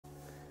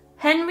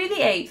Henry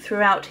VIII,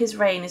 throughout his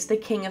reign as the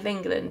King of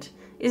England,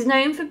 is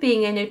known for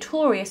being a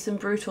notorious and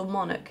brutal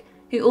monarch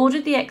who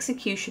ordered the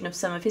execution of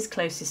some of his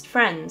closest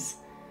friends.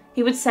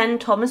 He would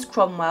send Thomas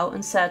Cromwell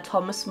and Sir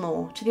Thomas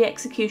More to the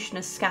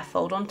executioner's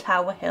scaffold on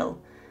Tower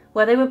Hill,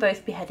 where they were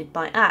both beheaded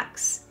by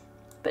axe.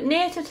 But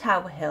near to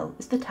Tower Hill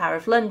is the Tower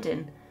of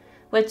London,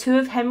 where two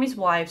of Henry's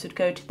wives would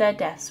go to their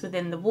deaths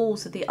within the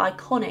walls of the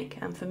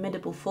iconic and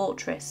formidable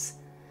fortress.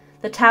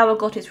 The tower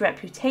got its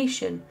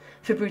reputation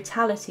for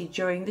brutality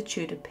during the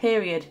Tudor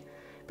period,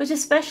 but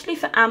especially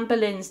for Anne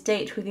Boleyn's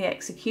date with the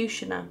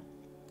executioner.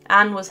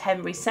 Anne was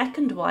Henry's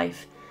second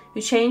wife, who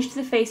changed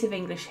the face of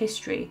English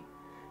history.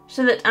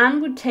 So that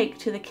Anne would take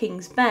to the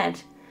king's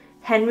bed,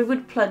 Henry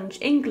would plunge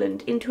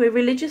England into a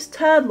religious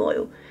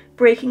turmoil,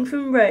 breaking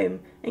from Rome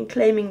and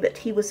claiming that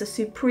he was the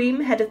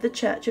supreme head of the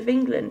Church of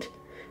England,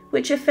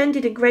 which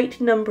offended a great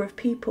number of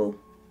people.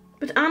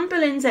 But Anne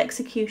Boleyn's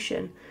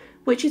execution,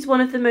 which is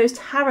one of the most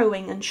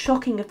harrowing and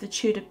shocking of the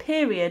Tudor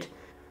period,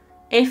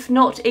 if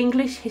not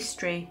English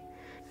history,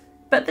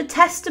 but the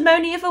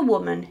testimony of a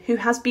woman who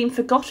has been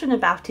forgotten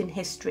about in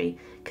history,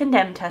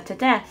 condemned her to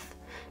death.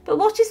 But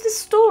what is the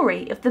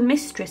story of the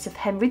mistress of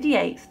Henry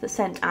VIII that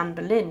sent Anne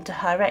Boleyn to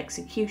her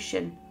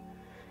execution?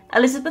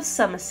 Elizabeth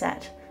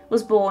Somerset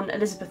was born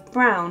Elizabeth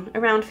Brown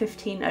around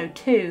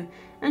 1502,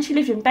 and she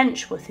lived in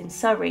Benchworth in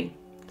Surrey.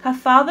 Her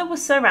father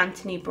was Sir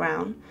Anthony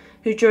Brown,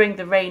 who during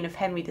the reign of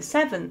Henry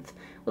VII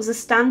was the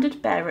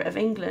standard bearer of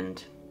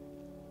England.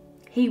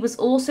 He was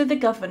also the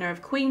governor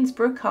of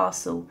Queensborough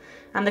Castle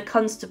and the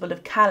constable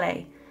of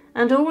Calais,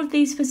 and all of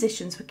these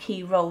positions were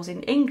key roles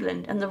in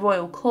England and the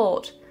royal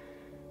court.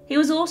 He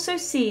was also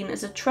seen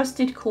as a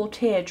trusted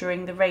courtier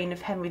during the reign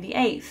of Henry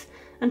VIII,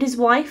 and his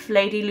wife,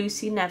 Lady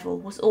Lucy Neville,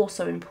 was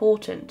also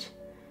important.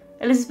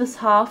 Elizabeth's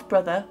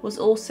half-brother was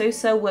also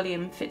Sir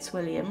William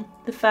Fitzwilliam,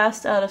 the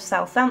first Earl of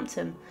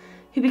Southampton,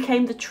 who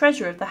became the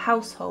treasurer of the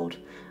household,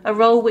 a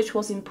role which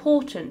was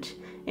important,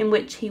 in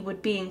which he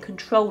would be in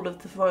control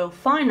of the royal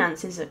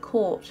finances at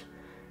court.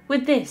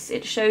 With this,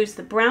 it shows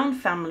the Brown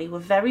family were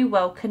very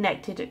well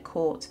connected at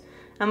court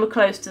and were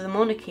close to the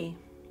monarchy.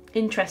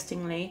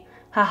 Interestingly,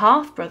 her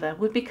half-brother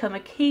would become a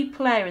key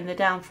player in the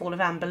downfall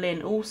of Anne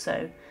Boleyn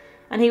also,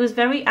 and he was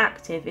very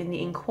active in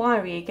the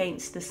inquiry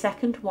against the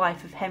second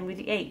wife of Henry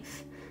VIII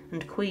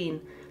and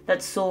Queen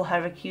that saw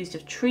her accused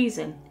of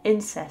treason,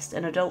 incest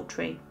and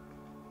adultery.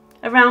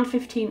 Around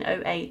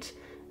 1508,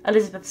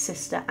 Elizabeth's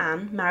sister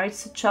Anne married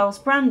Sir Charles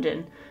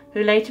Brandon,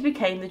 who later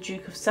became the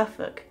Duke of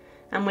Suffolk,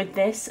 and with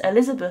this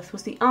Elizabeth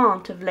was the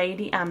aunt of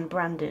Lady Anne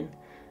Brandon,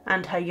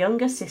 and her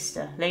younger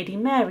sister, Lady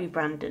Mary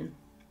Brandon.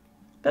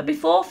 But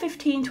before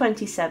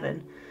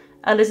 1527,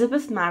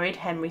 Elizabeth married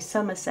Henry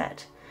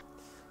Somerset,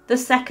 the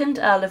second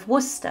Earl of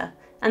Worcester,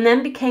 and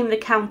then became the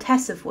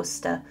Countess of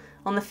Worcester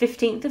on the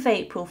 15th of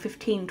April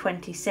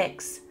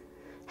 1526.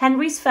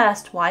 Henry's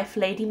first wife,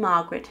 Lady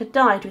Margaret, had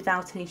died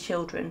without any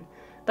children,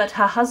 but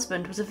her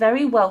husband was a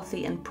very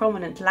wealthy and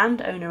prominent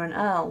landowner and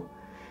earl.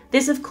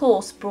 This, of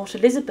course, brought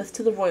Elizabeth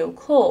to the royal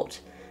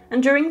court,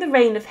 and during the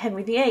reign of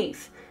Henry VIII,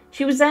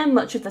 she was there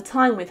much of the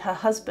time with her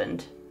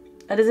husband.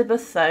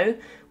 Elizabeth, though,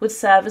 would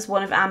serve as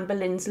one of Anne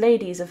Boleyn's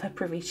ladies of her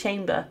privy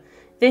chamber.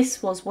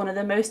 This was one of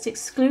the most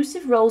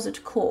exclusive roles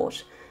at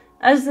court,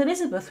 as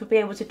Elizabeth would be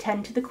able to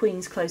tend to the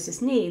Queen's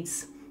closest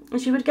needs,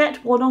 and she would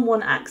get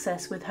one-on-one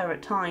access with her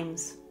at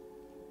times.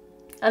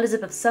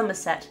 Elizabeth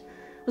Somerset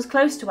was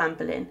close to Anne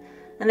Boleyn,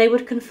 and they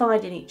would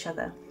confide in each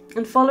other,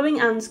 and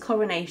following Anne's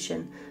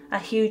coronation, a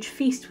huge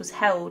feast was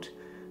held.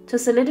 To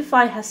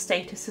solidify her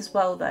status as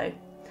well, though,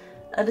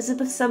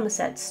 Elizabeth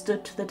Somerset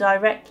stood to the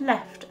direct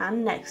left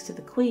and next to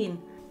the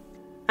Queen,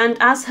 and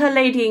as her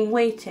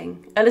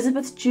lady-in-waiting,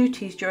 Elizabeth's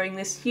duties during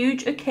this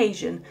huge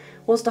occasion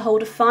was to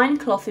hold a fine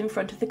cloth in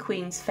front of the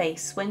Queen's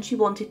face when she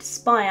wanted to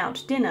spy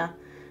out dinner,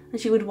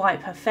 and she would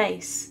wipe her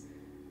face.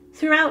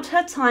 Throughout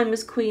her time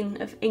as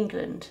Queen of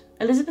England,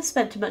 Elizabeth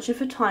spent much of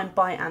her time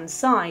by Anne's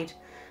side,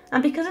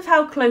 and because of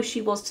how close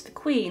she was to the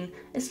Queen,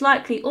 it's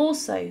likely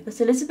also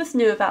that Elizabeth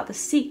knew about the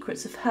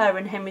secrets of her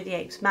and Henry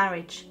VIII's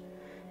marriage.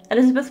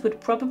 Elizabeth would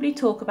probably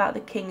talk about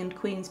the King and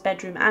Queen's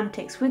bedroom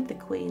antics with the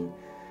Queen,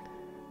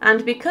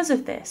 and because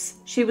of this,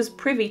 she was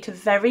privy to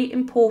very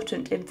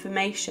important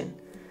information.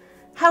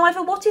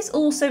 However, what is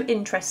also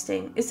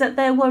interesting is that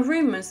there were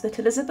rumours that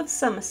Elizabeth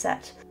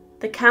Somerset,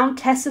 the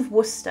Countess of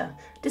Worcester,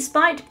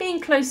 despite being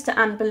close to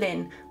Anne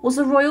Boleyn, was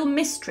a royal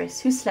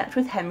mistress who slept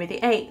with Henry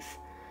VIII.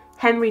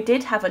 Henry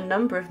did have a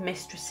number of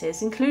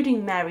mistresses,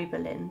 including Mary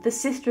Boleyn, the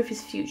sister of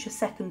his future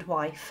second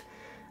wife,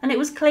 and it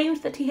was claimed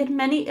that he had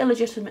many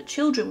illegitimate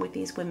children with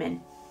these women.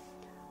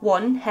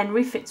 One,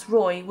 Henry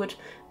Fitzroy, would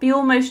be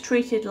almost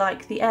treated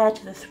like the heir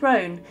to the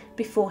throne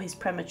before his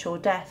premature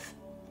death.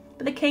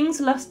 But the king's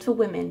lust for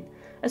women,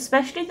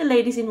 especially the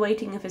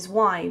ladies-in-waiting of his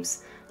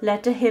wives,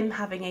 led to him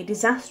having a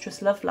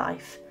disastrous love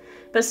life,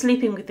 but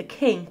sleeping with the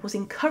king was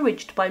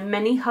encouraged by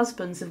many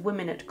husbands of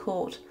women at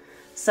court.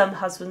 Some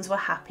husbands were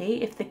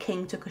happy if the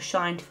king took a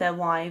shine to their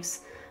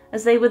wives,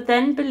 as they would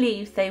then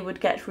believe they would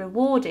get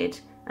rewarded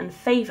and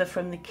favour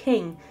from the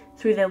king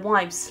through their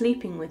wives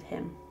sleeping with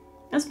him.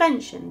 As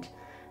mentioned,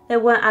 There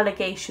were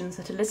allegations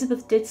that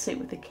Elizabeth did sleep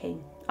with the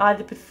king,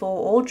 either before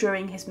or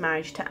during his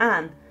marriage to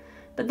Anne,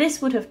 but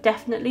this would have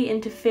definitely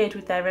interfered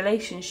with their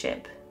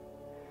relationship.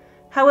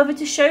 However,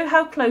 to show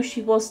how close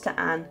she was to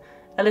Anne,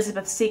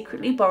 Elizabeth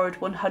secretly borrowed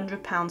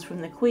 £100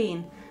 from the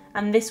Queen,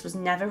 and this was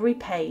never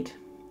repaid,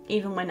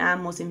 even when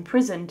Anne was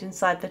imprisoned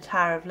inside the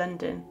Tower of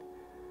London.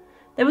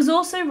 There was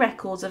also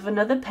records of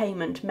another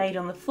payment made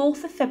on the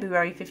 4th of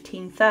February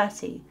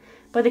 1530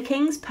 by the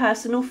King's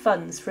personal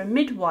funds for a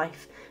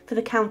midwife for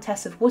the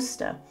Countess of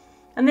Worcester,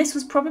 and this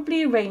was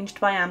probably arranged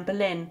by Anne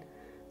Boleyn.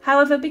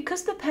 However,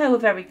 because the pair were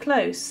very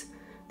close,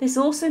 this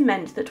also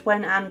meant that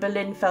when Anne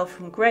Boleyn fell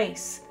from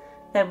grace,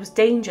 there was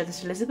danger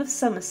that Elizabeth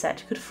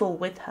Somerset could fall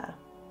with her.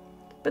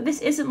 But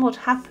this isn't what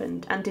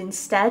happened, and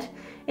instead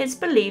it's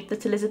believed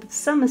that Elizabeth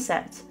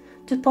Somerset,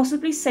 to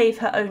possibly save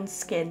her own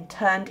skin,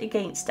 turned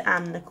against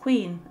Anne the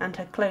Queen and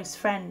her close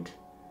friend.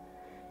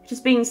 It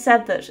has been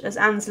said that, as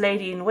Anne's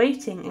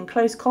lady-in-waiting and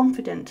close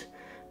confidant,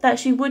 that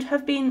she would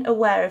have been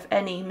aware of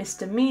any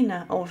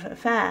misdemeanour or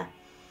affair,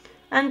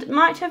 and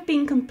might have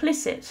been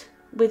complicit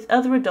with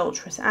other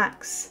adulterous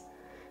acts.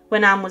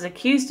 When Anne was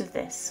accused of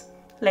this,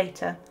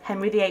 later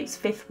Henry VIII's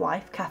fifth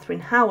wife, Catherine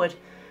Howard,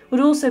 would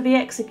also be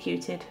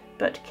executed,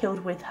 but killed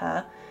with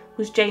her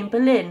was Jane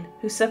Boleyn,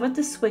 who suffered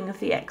the swing of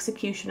the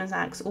executioner's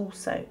axe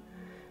also,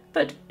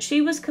 but she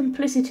was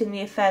complicit in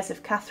the affairs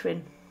of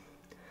Catherine.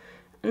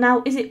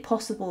 Now, is it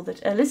possible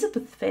that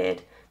Elizabeth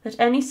feared that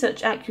any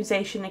such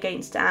accusation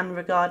against Anne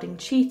regarding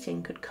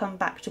cheating could come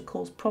back to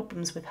cause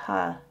problems with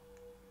her?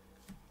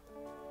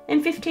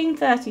 In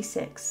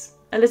 1536,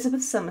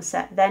 Elizabeth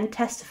Somerset then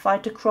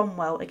testified to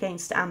Cromwell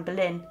against Anne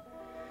Boleyn.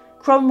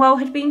 Cromwell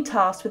had been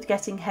tasked with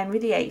getting Henry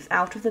VIII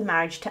out of the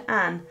marriage to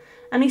Anne,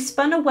 and he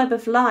spun a web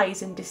of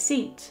lies and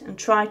deceit and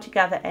tried to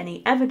gather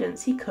any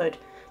evidence he could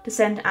to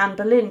send Anne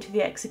Boleyn to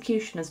the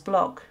executioner's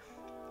block.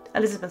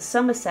 Elizabeth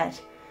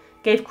Somerset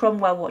gave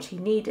Cromwell what he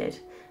needed,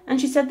 and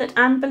she said that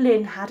Anne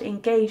Boleyn had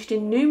engaged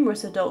in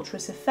numerous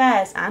adulterous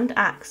affairs and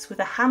acts with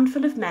a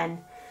handful of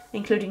men,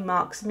 including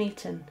Mark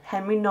Smeaton,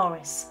 Henry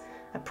Norris,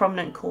 a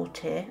prominent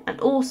courtier, and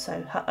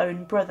also her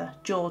own brother,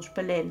 George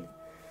Boleyn.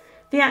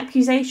 The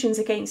accusations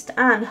against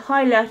Anne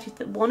highlighted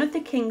that one of the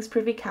king's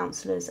privy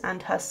councillors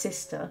and her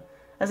sister,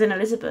 as in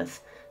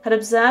Elizabeth, had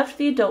observed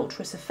the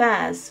adulterous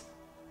affairs.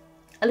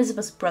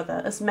 Elizabeth's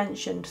brother, as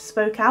mentioned,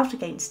 spoke out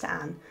against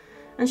Anne,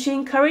 and she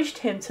encouraged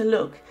him to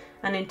look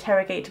and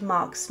interrogate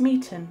Mark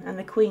Smeaton and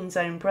the Queen's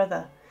own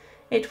brother.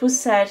 It was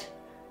said,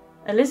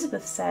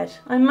 Elizabeth said,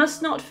 "I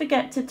must not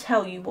forget to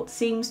tell you what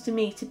seems to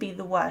me to be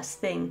the worst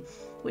thing,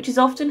 which is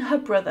often her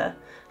brother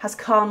has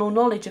carnal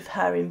knowledge of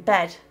her in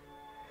bed,"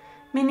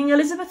 meaning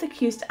Elizabeth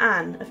accused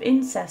Anne of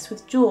incest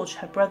with George,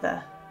 her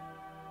brother.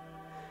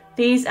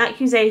 These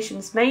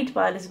accusations made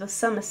by Elizabeth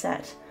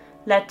Somerset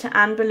led to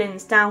Anne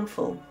Boleyn's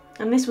downfall,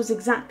 and this was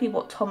exactly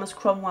what Thomas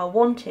Cromwell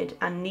wanted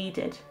and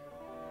needed.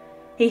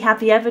 He had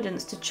the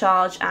evidence to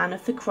charge Anne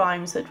of the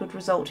crimes that would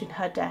result in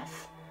her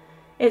death.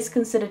 It's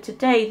considered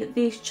today that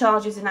these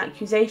charges and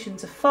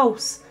accusations are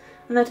false,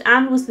 and that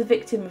Anne was the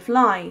victim of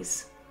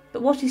lies.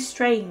 But what is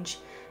strange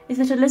is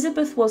that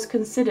Elizabeth was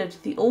considered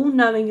the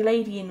all-knowing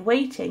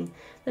lady-in-waiting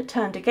that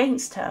turned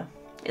against her.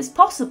 It's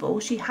possible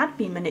she had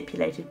been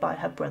manipulated by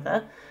her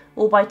brother,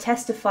 or by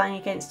testifying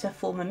against her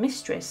former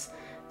mistress,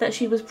 that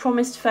she was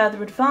promised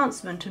further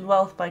advancement and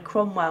wealth by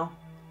Cromwell.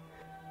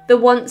 The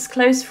once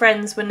close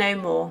friends were no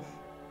more.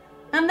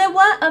 And there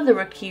were other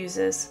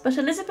accusers, but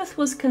Elizabeth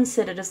was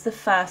considered as the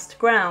first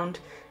ground,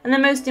 and the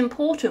most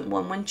important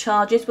one when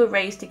charges were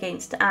raised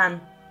against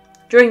Anne.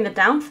 During the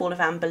downfall of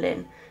Anne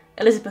Boleyn,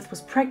 Elizabeth was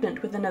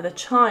pregnant with another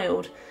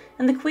child,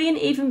 and the Queen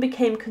even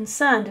became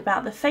concerned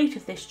about the fate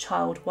of this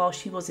child while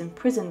she was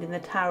imprisoned in the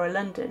Tower of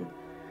London.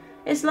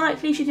 It's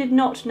likely she did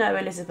not know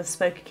Elizabeth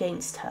spoke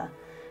against her,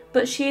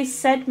 but she is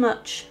said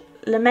much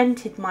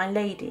lamented my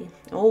lady,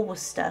 or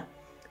Worcester,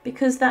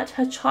 because that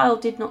her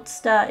child did not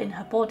stir in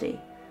her body.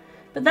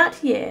 But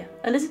that year,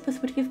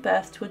 Elizabeth would give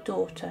birth to a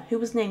daughter who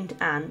was named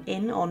Anne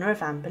in honour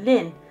of Anne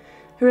Boleyn,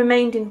 who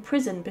remained in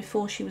prison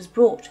before she was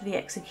brought to the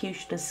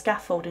executioner's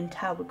scaffold in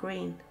Tower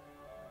Green.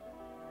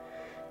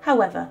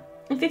 However,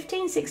 in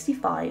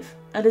 1565,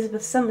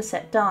 Elizabeth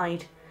Somerset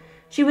died.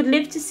 She would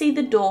live to see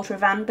the daughter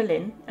of Anne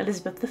Boleyn,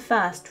 Elizabeth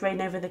I, reign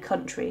over the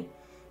country,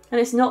 and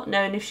it's not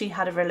known if she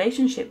had a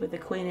relationship with the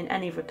Queen in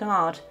any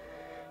regard.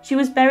 She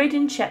was buried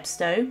in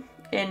Chepstow,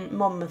 in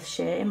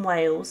Monmouthshire, in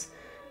Wales,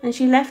 and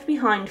she left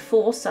behind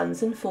 4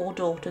 sons and 4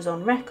 daughters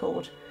on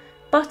record,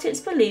 but it's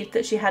believed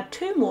that she had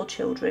 2 more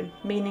children,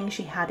 meaning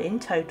she had in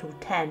total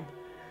 10.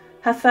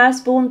 Her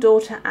firstborn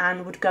daughter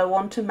Anne would go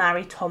on to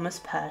marry Thomas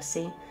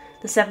Percy,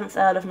 the 7th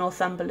Earl of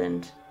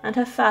Northumberland, and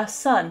her first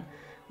son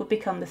would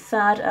become the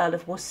 3rd Earl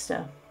of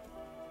Worcester.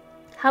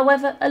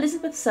 However,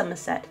 Elizabeth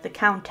Somerset, the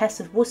Countess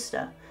of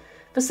Worcester,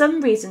 for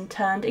some reason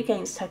turned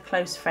against her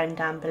close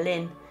friend Anne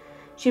Boleyn.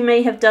 She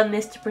may have done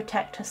this to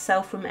protect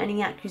herself from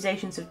any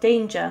accusations of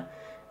danger,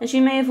 and she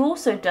may have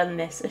also done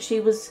this as she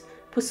was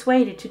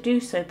persuaded to do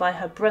so by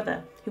her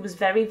brother, who was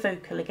very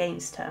vocal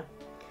against her.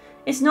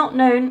 It's not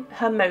known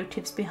her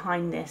motives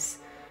behind this,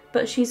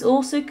 but she's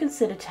also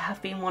considered to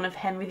have been one of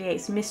Henry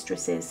VIII's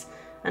mistresses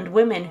and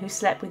women who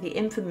slept with the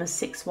infamous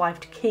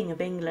six-wifed King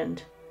of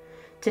England.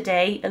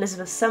 Today,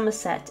 Elizabeth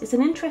Somerset is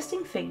an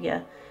interesting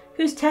figure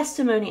whose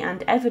testimony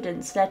and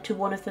evidence led to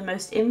one of the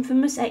most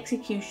infamous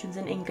executions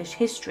in English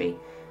history,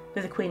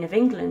 with the Queen of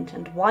England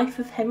and wife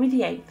of Henry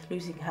VIII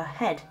losing her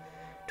head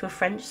to a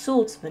French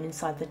swordsman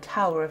inside the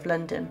Tower of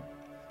London.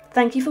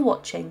 Thank you for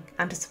watching,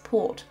 and to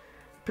support,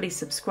 please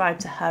subscribe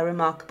to Her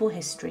Remarkable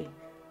History.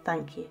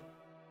 Thank you.